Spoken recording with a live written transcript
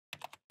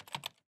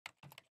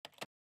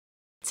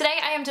Today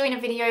I am doing a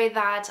video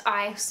that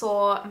I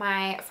saw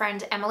my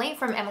friend Emily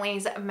from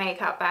Emily's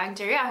Makeup Bag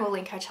do. I will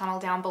link her channel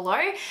down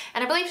below,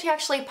 and I believe she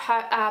actually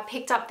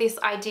picked up this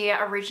idea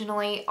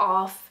originally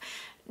off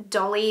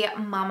Dolly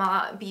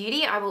Mama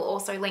Beauty. I will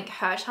also link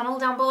her channel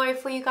down below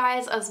for you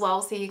guys as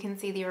well, so you can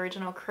see the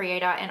original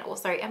creator and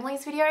also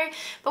Emily's video.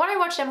 But when I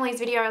watched Emily's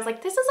video, I was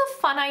like, this is a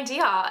fun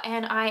idea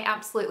and I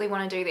absolutely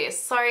want to do this.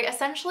 So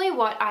essentially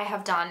what I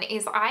have done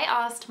is I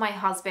asked my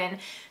husband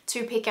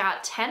to pick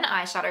out 10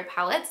 eyeshadow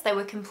palettes. They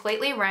were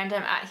completely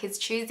random at his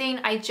choosing.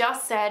 I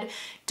just said,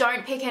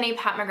 don't pick any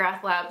Pat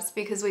McGrath Labs,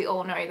 because we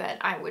all know that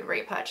I would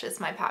repurchase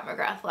my Pat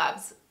McGrath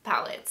Labs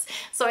palettes.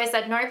 So I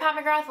said no Pat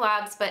McGrath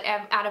Labs, but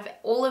out of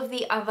all of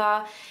the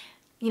other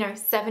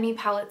 70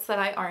 palettes that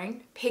I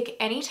own, pick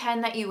any 10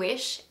 that you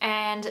wish.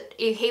 And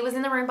if he was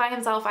in the room by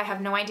himself, I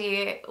have no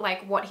idea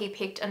like what he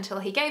picked until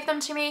he gave them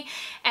to me,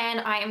 and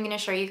I am going to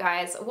show you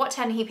guys what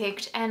 10 he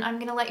picked, and I'm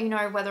going to let you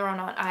know whether or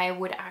not I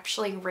would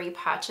actually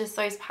repurchase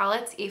those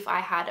palettes if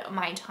I had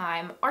my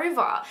time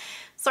over.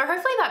 So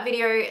hopefully that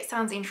video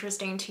sounds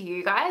interesting to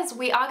you guys.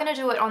 We are going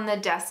to do it on the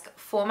desk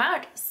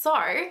format.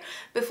 So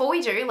before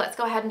we do, let's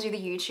go ahead and do the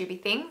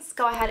YouTubey things.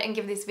 Go ahead and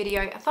give this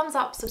video a thumbs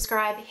up,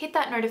 subscribe, hit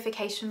that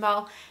notification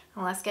bell,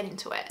 and let's get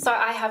into it. So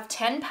I have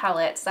 10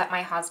 palettes that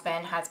my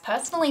husband has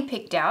personally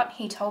picked out.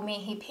 He told me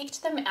he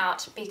picked them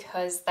out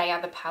because they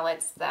are the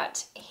palettes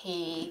that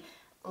he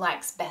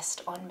likes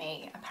best on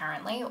me,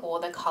 apparently,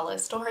 or the color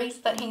stories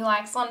that he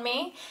likes on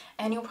me,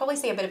 and you'll probably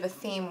see a bit of a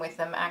theme with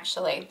them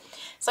actually.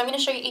 So I'm going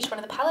to show you each one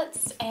of the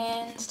palettes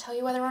and tell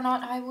you whether or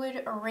not I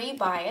would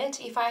rebuy it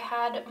if I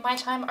had my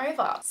time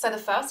over. So the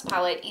first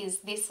palette is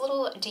this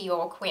little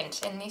Dior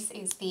Quint, and this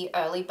is the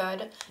Early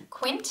Bird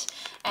Quint,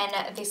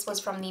 and this was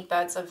from the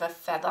Birds of a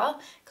Feather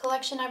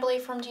collection, I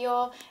believe, from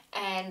Dior,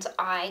 and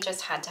I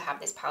just had to have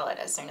this palette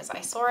as soon as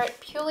I saw it,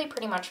 purely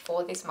pretty much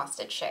for this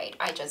mustard shade.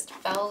 I just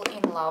fell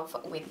in love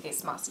with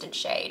this mustard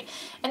shade,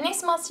 and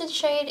this mustard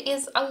shade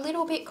is a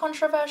little bit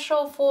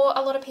controversial for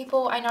a lot of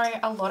people. I know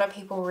a lot of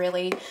people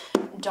really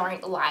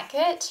don't like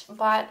it,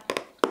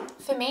 but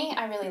for me,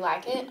 I really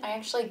like it. I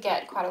actually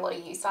get quite a lot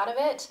of use out of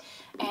it,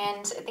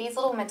 and these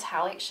little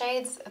metallic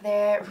shades,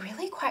 they're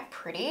really quite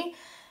pretty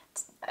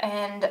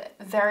and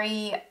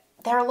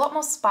they're a lot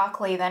more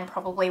sparkly than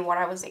probably what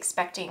I was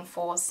expecting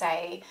for,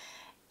 say,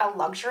 a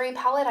luxury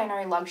palette. I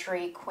know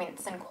luxury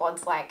quints and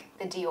quads like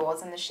the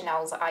Dior's and the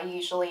Chanel's are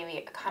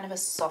usually kind of a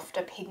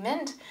softer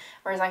pigment,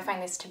 whereas I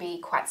find this to be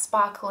quite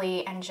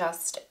sparkly and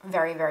just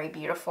very, very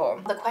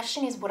beautiful. The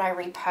question is, would I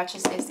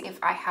repurchase this if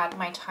I had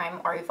my time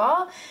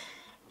over?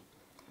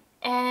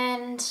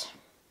 And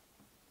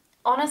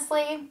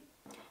honestly,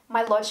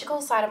 my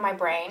logical side of my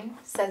brain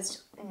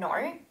says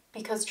no,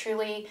 because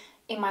truly,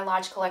 in my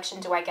large collection,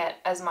 do I get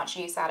as much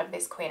use out of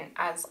this quint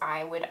as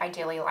I would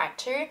ideally like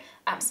to?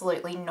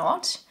 Absolutely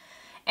not.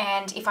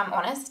 And if I'm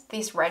honest,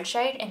 this red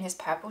shade and this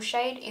purple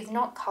shade is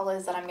not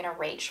colors that I'm going to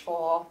reach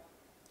for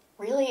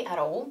really at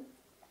all,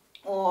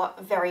 or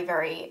very,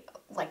 very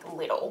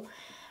little.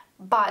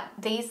 But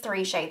these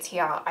three shades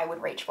here, I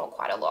would reach for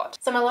quite a lot.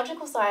 So my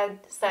logical side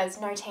says,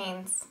 no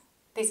teens,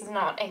 this is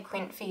not a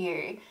quint for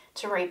you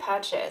to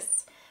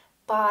repurchase.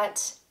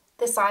 But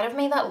the side of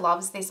me that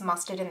loves this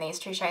mustard in these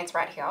two shades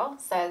right here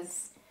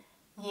says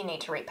you need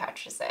to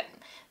repurchase it.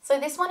 So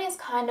this one is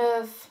kind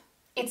of,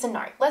 it's a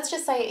no. Let's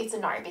just say it's a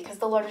no, because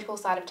the logical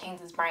side of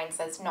teens' brain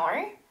says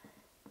no,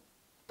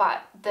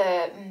 but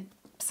the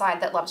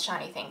side that loves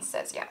shiny things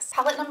says yes.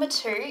 Palette number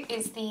 2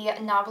 is the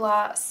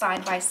Nabla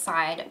Side by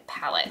Side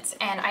palette,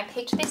 and I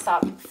picked this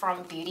up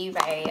from Beauty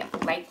Bay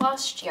late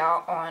last year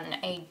on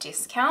a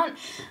discount.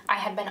 I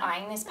had been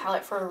eyeing this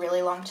palette for a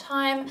really long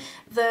time.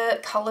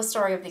 The color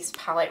story of this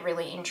palette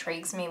really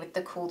intrigues me with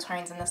the cool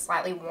tones and the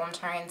slightly warm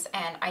tones,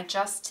 and I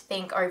just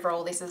think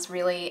overall this is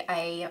really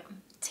a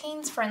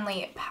teens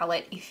friendly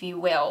palette, if you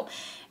will.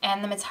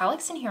 And the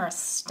metallics in here are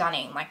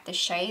stunning. Like, the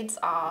shades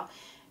are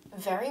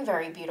very,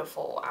 very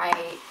beautiful.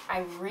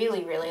 I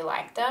really, really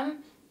like them,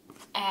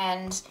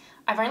 and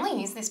I've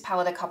only used this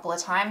palette a couple of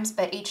times,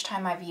 but each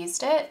time I've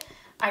used it,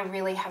 I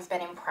really have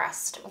been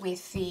impressed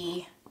with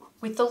the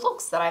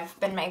looks that I've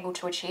been able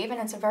to achieve,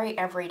 and it's a very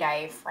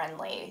everyday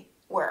friendly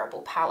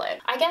wearable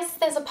palette. I guess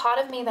there's a part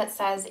of me that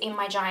says, in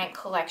my giant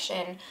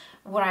collection,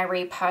 would I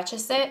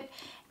repurchase it?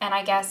 And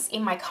I guess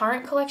in my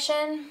current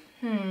collection,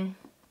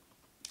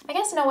 I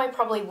guess no, I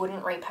probably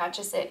wouldn't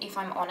repurchase it if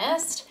I'm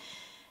honest,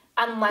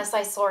 unless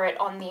I saw it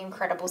on the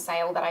incredible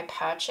sale that I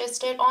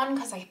purchased it on,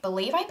 because I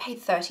believe I paid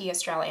 30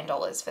 Australian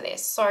dollars for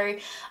this. So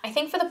I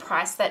think for the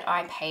price that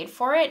I paid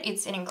for it,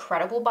 it's an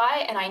incredible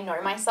buy, and I know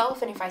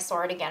myself, and if I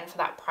saw it again for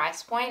that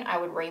price point, I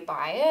would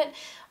rebuy it.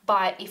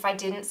 But if I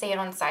didn't see it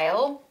on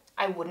sale,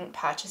 I wouldn't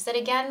purchase it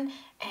again.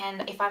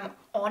 And if I'm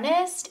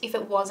honest, if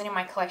it wasn't in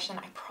my collection,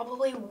 I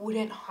probably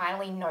wouldn't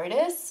highly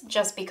notice,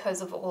 just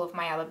because of all of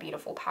my other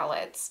beautiful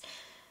palettes.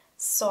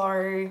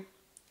 So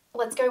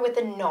let's go with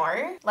the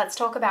no. Let's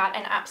talk about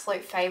an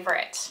absolute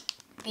favorite.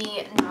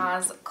 the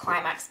NARS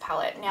Climax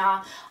palette.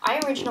 Now, I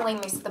originally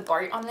missed the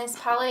boat on this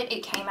palette.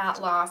 It came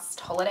out last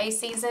holiday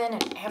season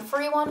and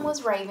everyone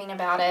was raving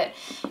about it.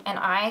 And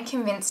I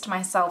convinced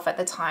myself at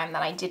the time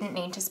that I didn't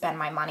need to spend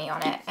my money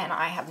on it, and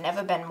I have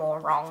never been more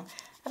wrong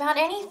about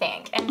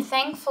anything. And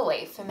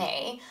thankfully for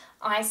me,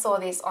 I saw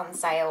this on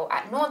sale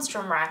at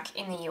Nordstrom Rack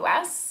in the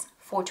US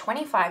for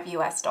 $25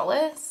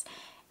 US.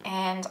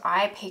 And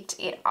I picked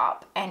it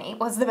up and it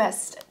was the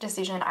best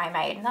decision I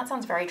made. And that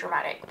sounds very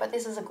dramatic, but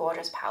this is a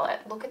gorgeous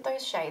palette. Look at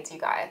those shades, you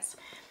guys.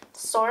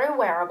 So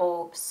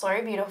wearable,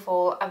 so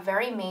beautiful, a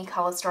very me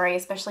color story,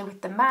 especially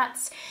with the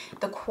mattes.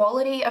 The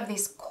quality of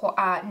this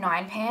 9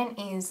 pan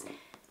is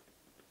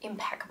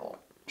impeccable.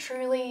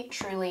 Truly,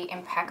 truly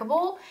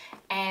impeccable.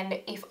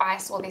 And if I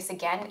saw this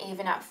again,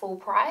 even at full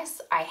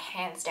price, I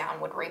hands down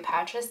would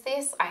repurchase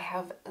this. I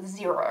have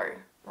zero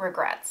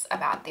regrets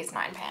about this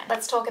 9 pan.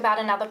 Let's talk about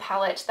another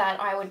palette that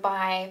I would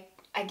buy,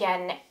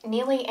 again,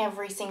 nearly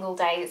every single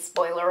day,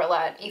 spoiler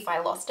alert, if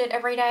I lost it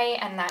every day,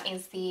 and that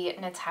is the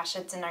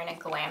Natasha Denona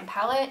Glam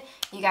palette.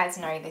 You guys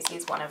know this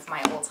is one of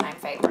my all-time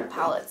favorite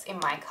palettes in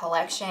my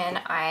collection.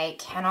 I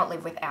cannot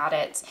live without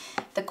it.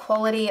 The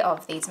quality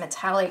of these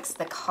metallics,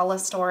 the color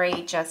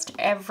story, just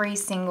every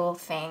single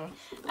thing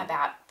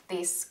about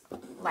this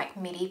like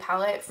midi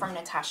palette from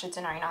Natasha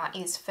Denona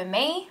is for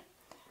me.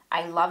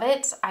 I love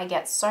it. I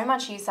get so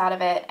much use out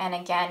of it. And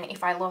again,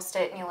 if I lost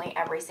it nearly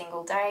every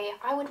single day,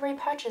 I would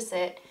repurchase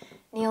it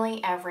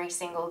nearly every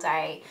single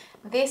day.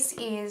 This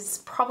is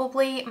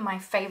probably my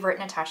favorite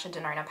Natasha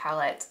Denona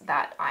palette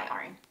that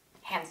I own,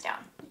 hands down.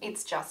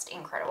 It's just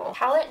incredible.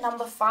 Palette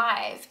number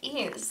 5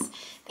 is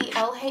the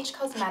LH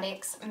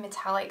Cosmetics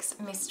Metallics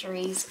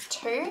Mysteries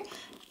 2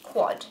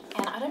 Quad.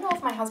 And I don't know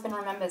if my husband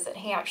remembers that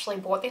he actually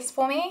bought this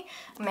for me.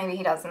 Maybe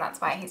he does and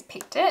that's why he's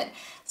picked it.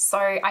 So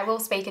I will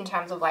speak in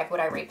terms of like, would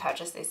I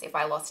repurchase this if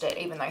I lost it,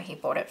 even though he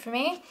bought it for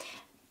me?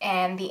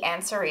 And the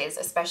answer is,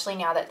 especially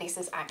now that this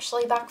is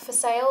actually back for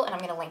sale, and I'm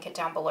going to link it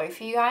down below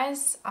for you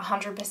guys,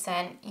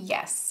 100%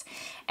 yes.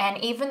 And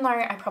even though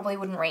I probably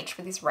wouldn't reach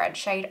for this red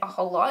shade a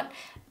whole lot,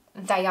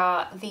 they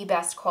are the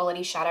best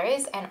quality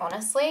shadows. And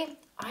honestly,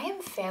 I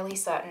am fairly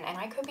certain, and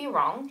I could be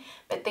wrong,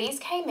 but these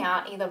came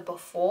out either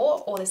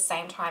before or the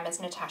same time as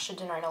Natasha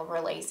Denona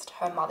released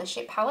her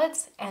Mothership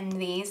palettes, and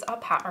these are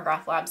Pat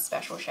McGrath Labs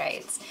special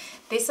shades.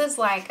 This is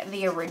like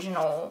the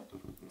original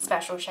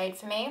special shade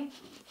for me.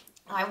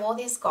 I wore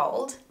this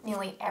gold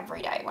nearly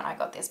every day when I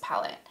got this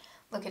palette.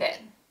 Look at it.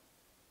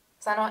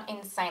 Is that not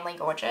insanely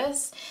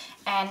gorgeous?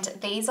 And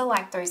these are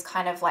like those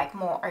kind of like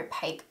more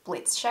opaque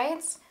blitz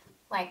shades.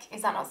 Like,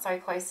 is that not so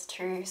close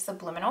to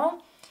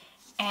subliminal?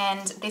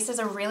 And this is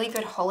a really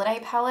good holiday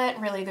palette,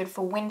 really good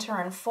for winter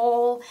and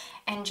fall,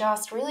 and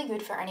just really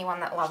good for anyone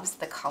that loves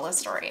the color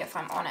story, if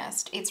I'm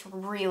honest. It's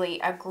really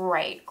a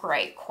great,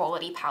 great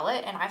quality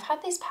palette, and I've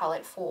had this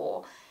palette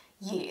for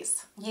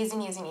years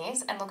and years and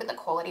years, and look at the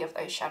quality of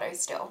those shadows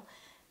still.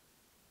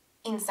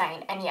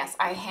 Insane. And yes,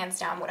 I hands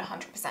down would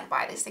 100%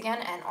 buy this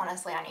again, and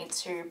honestly I need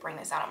to bring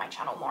this out on my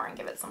channel more and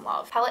give it some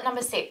love. Palette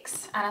number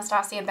 6,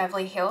 Anastasia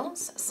Beverly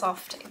Hills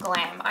Soft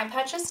Glam. I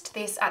purchased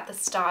this at the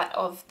start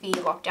of the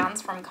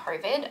lockdowns from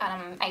COVID.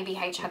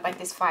 ABH had like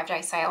this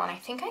 5-day sale, and I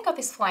think I got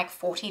this for like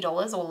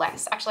 $40 or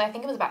less. Actually, I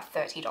think it was about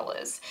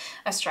 $30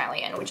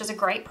 Australian, which is a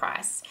great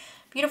price.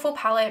 Beautiful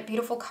palette,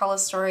 beautiful color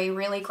story,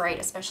 really great,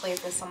 especially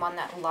if there's someone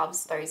that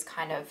loves those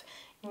kind of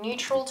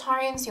neutral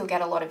tones. You'll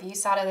get a lot of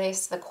use out of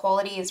this. The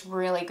quality is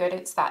really good.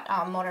 It's that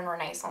modern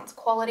Renaissance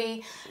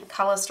quality.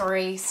 Color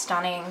story,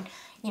 stunning.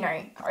 You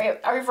know,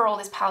 overall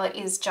this palette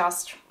is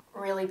just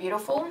really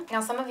beautiful.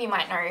 Now, some of you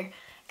might know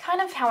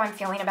kind of how I'm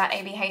feeling about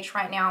ABH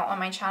right now on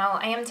my channel.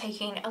 I am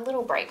taking a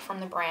little break from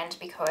the brand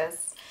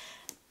because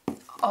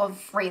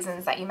of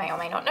reasons that you may or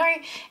may not know.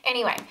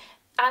 Anyway,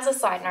 as a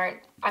side note,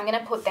 I'm going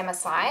to put them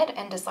aside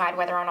and decide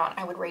whether or not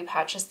I would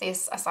repurchase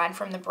this aside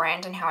from the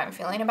brand and how I'm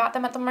feeling about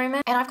them at the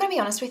moment. And I've got to be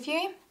honest with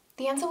you,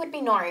 the answer would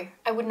be no.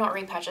 I would not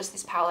repurchase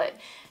this palette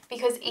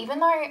because even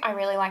though I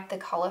really like the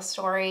color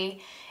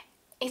story,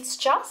 it's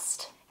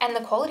just, and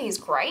the quality is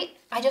great,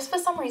 I just for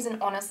some reason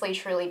honestly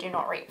truly do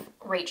not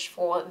reach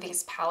for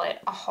this palette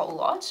a whole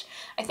lot.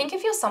 I think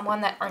if you're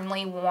someone that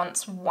only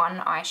wants one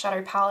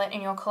eyeshadow palette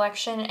in your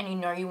collection and you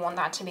know you want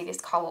that to be this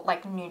color,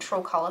 like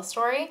neutral color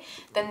story,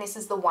 then this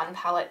is the one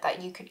palette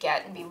that you could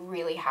get and be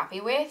really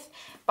happy with.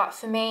 But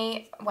for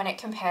me, when it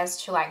compares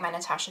to like my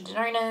Natasha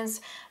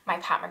Denona's, my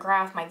Pat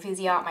McGrath, my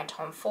Viseart, my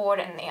Tom Ford,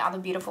 and the other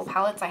beautiful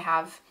palettes I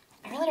have,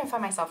 I really don't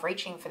find myself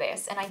reaching for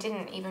this, and I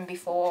didn't even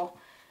before,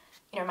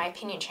 you know, my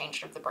opinion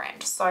changed of the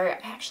brand. So I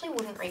actually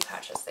wouldn't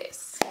repurchase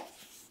this.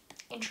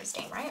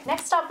 Interesting, right?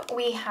 Next up,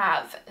 we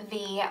have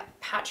the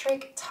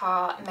Patrick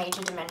Ta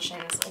Major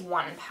Dimensions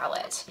 1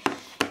 palette.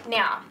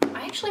 Now,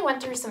 I actually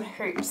went through some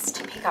hoops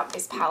to pick up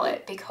this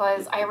palette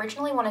because I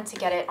originally wanted to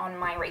get it on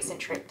my recent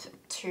trip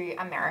to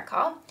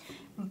America,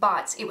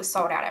 but it was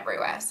sold out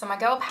everywhere. So my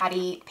girl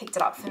Patty picked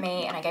it up for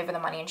me and I gave her the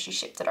money and she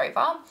shipped it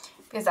over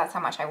because that's how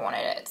much I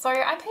wanted it. So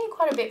I paid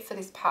quite a bit for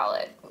this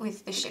palette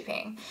with the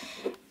shipping.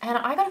 And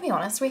I gotta be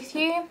honest with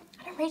you,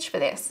 I don't reach for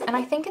this. And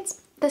I think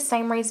it's the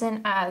same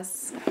reason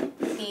as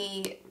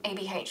the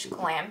ABH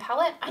Glam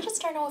palette. I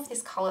just don't know if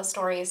this color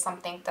story is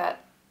something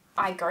that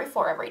I go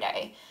for every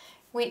day,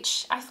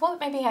 which I thought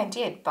maybe I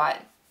did, but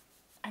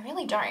I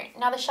really don't.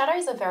 Now the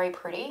shadows are very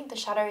pretty. The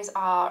shadows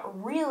are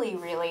really,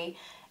 really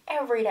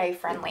everyday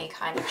friendly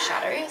kind of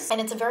shadows, and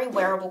it's a very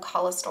wearable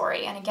color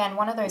story. And again,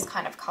 one of those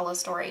kind of color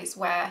stories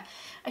where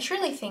I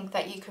truly think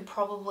that you could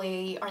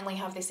probably only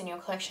have this in your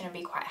collection and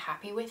be quite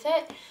happy with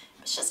it.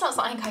 It's just not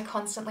something I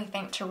constantly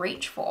think to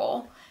reach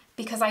for,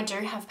 because I do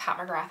have Pat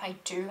McGrath, I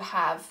do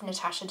have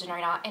Natasha,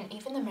 Denona, and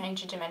even the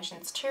Major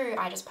Dimensions too,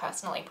 I just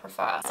personally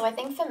prefer. So I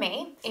think for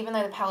me, even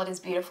though the palette is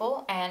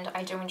beautiful and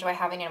I do enjoy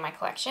having it in my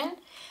collection,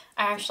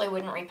 I actually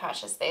wouldn't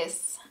repurchase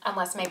this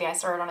unless maybe I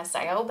saw it on a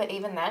sale, but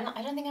even then,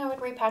 I don't think I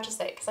would repurchase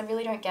it because I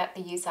really don't get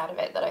the use out of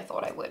it that I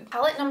thought I would.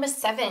 Palette number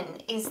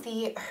 7 is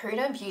the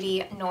Huda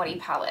Beauty Naughty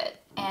palette.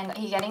 And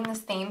you're getting this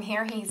theme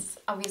here.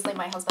 Obviously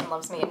my husband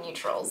loves me in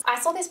neutrals. I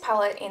saw this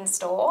palette in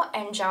store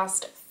and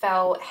just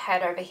fell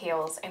head over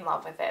heels in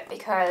love with it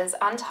because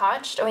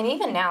untouched, I mean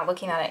even now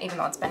looking at it, even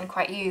though it's been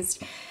quite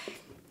used,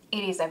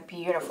 it is a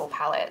beautiful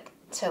palette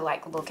to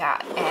like look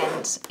at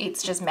and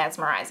it's just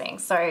mesmerizing.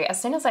 So as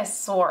soon as I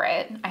saw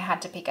it, I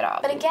had to pick it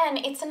up. But again,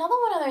 it's another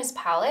one of those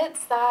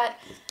palettes that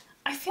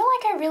I feel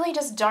like I really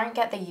just don't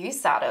get the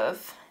use out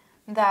of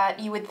that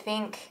you would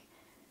think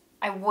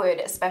I would,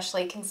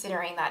 especially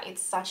considering that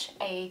it's such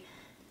a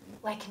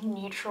like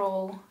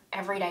neutral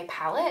everyday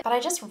palette, but I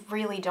just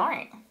really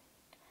don't.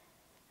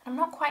 I'm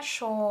not quite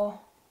sure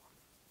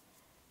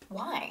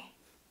why,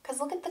 because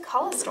look at the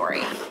color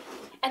story.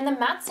 And the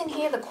mattes in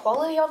here, the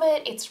quality of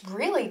it, it's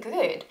really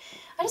good.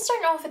 I just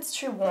don't know if it's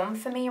too warm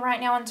for me right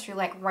now and too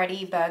like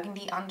reddy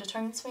burgundy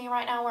undertones for me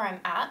right now where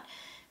I'm at.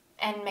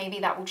 And maybe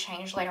that will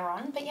change later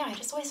on. But yeah, I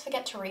just always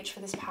forget to reach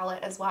for this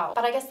palette as well.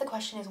 But I guess the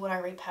question is, would I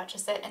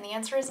repurchase it? And the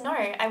answer is no,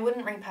 I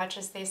wouldn't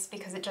repurchase this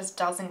because it just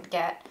doesn't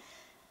get,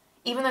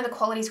 even though the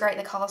quality's great,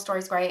 the color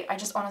story's great, I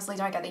just honestly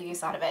don't get the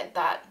use out of it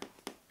that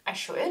I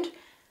should.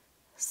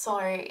 So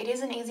it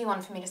is an easy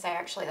one for me to say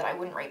actually that I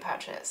wouldn't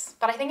repurchase.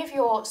 But I think if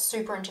you're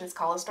super into this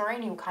color story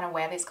and you kind of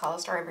wear this color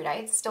story every day,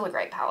 it's still a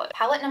great palette.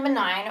 Palette number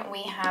 9,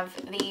 we have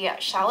the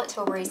Charlotte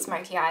Tilbury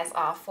Smoky Eyes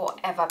Are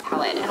Forever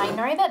palette. And I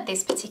know that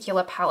this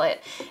particular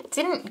palette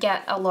didn't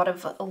get a lot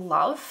of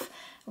love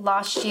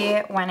last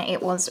year when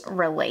it was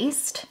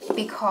released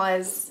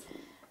because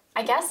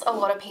I guess a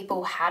lot of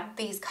people had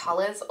these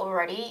colors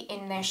already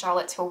in their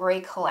Charlotte Tilbury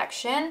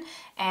collection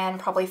and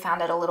probably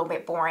found it a little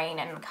bit boring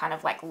and kind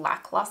of like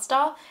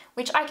lackluster,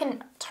 which I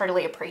can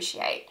totally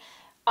appreciate.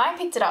 I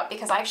picked it up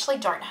because I actually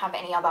don't have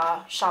any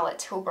other Charlotte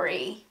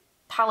Tilbury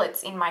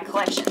palettes in my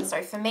collection.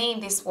 So for me,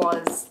 this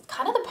was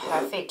kind of the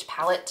perfect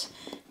palette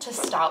to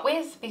start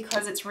with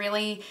because it's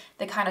really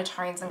the kind of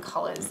tones and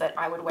colors that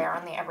I would wear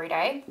on the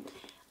everyday.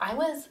 I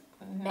was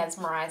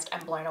mesmerized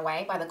and blown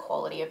away by the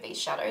quality of these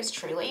shadows.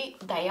 Truly,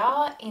 they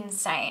are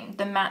insane.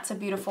 The mattes are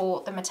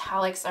beautiful, the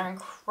metallics are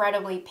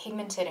incredibly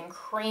pigmented and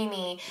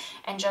creamy,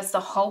 and just the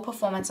whole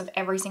performance of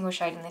every single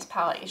shade in this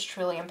palette is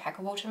truly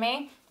impeccable to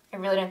me. I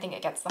really don't think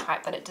it gets the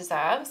hype that it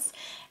deserves,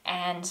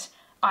 and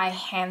I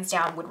hands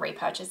down would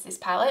repurchase this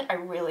palette. I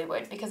really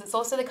would, because it's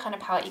also the kind of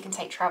palette you can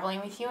take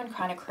traveling with you and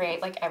kind of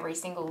create like every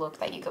single look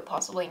that you could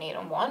possibly need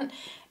and want,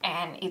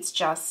 and it's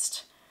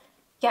just,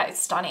 yeah,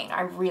 it's stunning.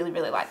 I really,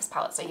 really like this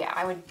palette. So yeah,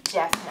 I would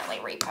definitely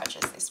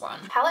repurchase this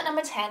one. Palette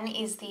number 10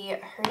 is the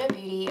Huda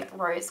Beauty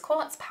Rose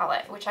Quartz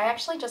palette, which I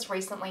actually just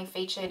recently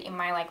featured in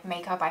my like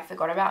makeup I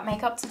forgot about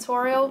makeup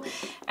tutorial.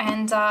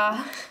 And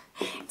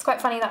it's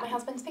quite funny that my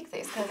husband's picked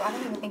this because I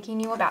don't even think he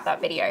knew about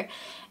that video.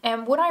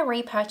 And would I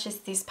repurchase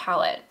this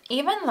palette?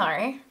 Even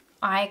though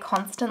I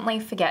constantly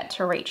forget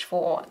to reach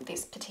for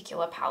this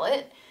particular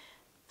palette,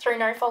 through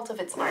no fault of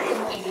its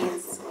own, it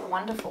is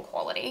wonderful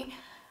quality.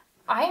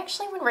 I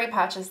actually would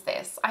repurchase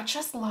this. I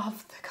just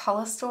love the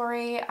color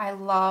story. I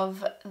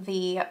love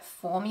the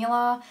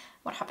formula.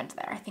 What happened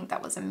there? I think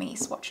that was a me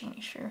swatching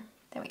issue.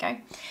 There we go.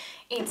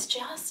 It's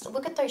just,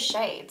 look at those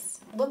shades.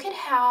 Look at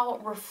how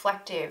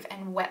reflective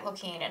and wet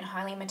looking and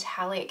highly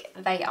metallic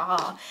they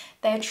are.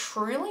 They're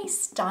truly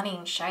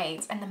stunning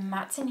shades, and the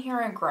mattes in here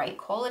are great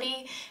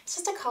quality. It's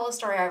just a color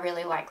story I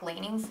really like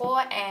leaning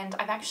for, and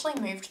I've actually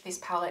moved this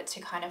palette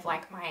to kind of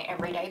like my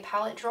everyday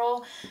palette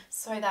drawer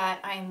so that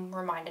I'm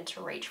reminded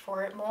to reach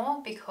for it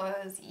more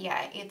because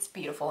yeah, it's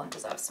beautiful and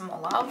deserves some more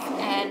love.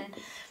 And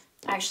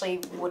I actually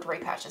would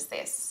repurchase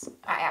this.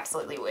 I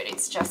absolutely would.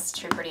 It's just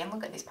too pretty, and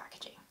look at this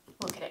packaging.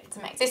 Look at it, it's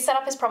amazing. This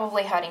setup is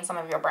probably hurting some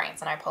of your brains,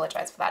 and I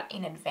apologize for that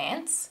in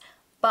advance.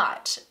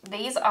 But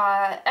these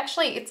are,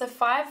 actually it's a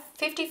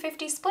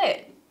 50-50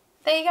 split.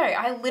 There you go.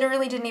 I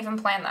literally didn't even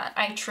plan that.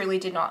 I truly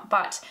did not.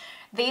 But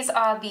these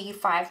are the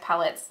 5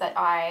 palettes that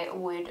I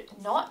would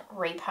not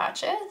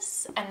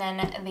repurchase. And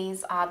then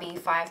these are the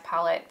 5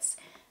 palettes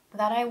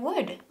that I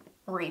would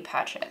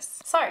repurchase.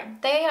 So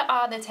they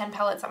are the 10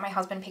 palettes that my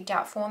husband picked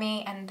out for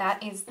me, and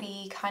that is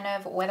the kind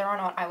of whether or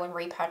not I would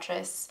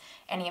repurchase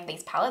any of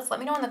these palettes. Let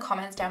me know in the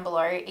comments down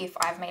below if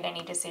I've made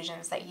any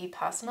decisions that you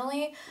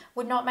personally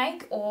would not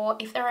make, or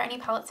if there are any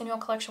palettes in your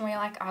collection where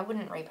you're like, I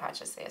wouldn't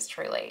repurchase this,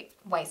 truly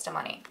waste of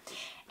money.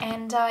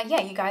 And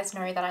yeah, you guys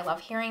know that I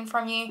love hearing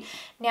from you.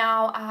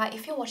 Now,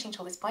 if you're watching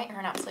till this point, you're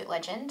an absolute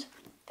legend.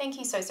 Thank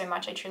you so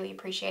much. I truly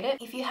appreciate it.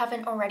 If you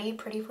haven't already,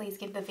 pretty please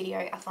give the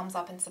video a thumbs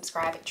up and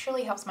subscribe. It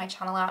truly helps my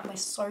channel out. We're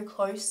so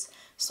close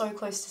to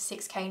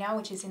 6K now,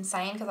 which is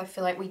insane because I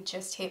feel like we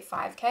just hit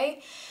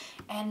 5K.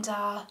 And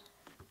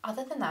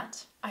other than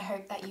that, I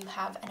hope that you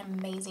have an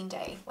amazing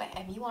day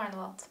wherever you are in the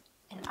world.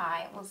 And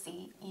I will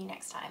see you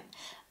next time.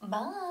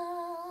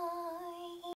 Bye.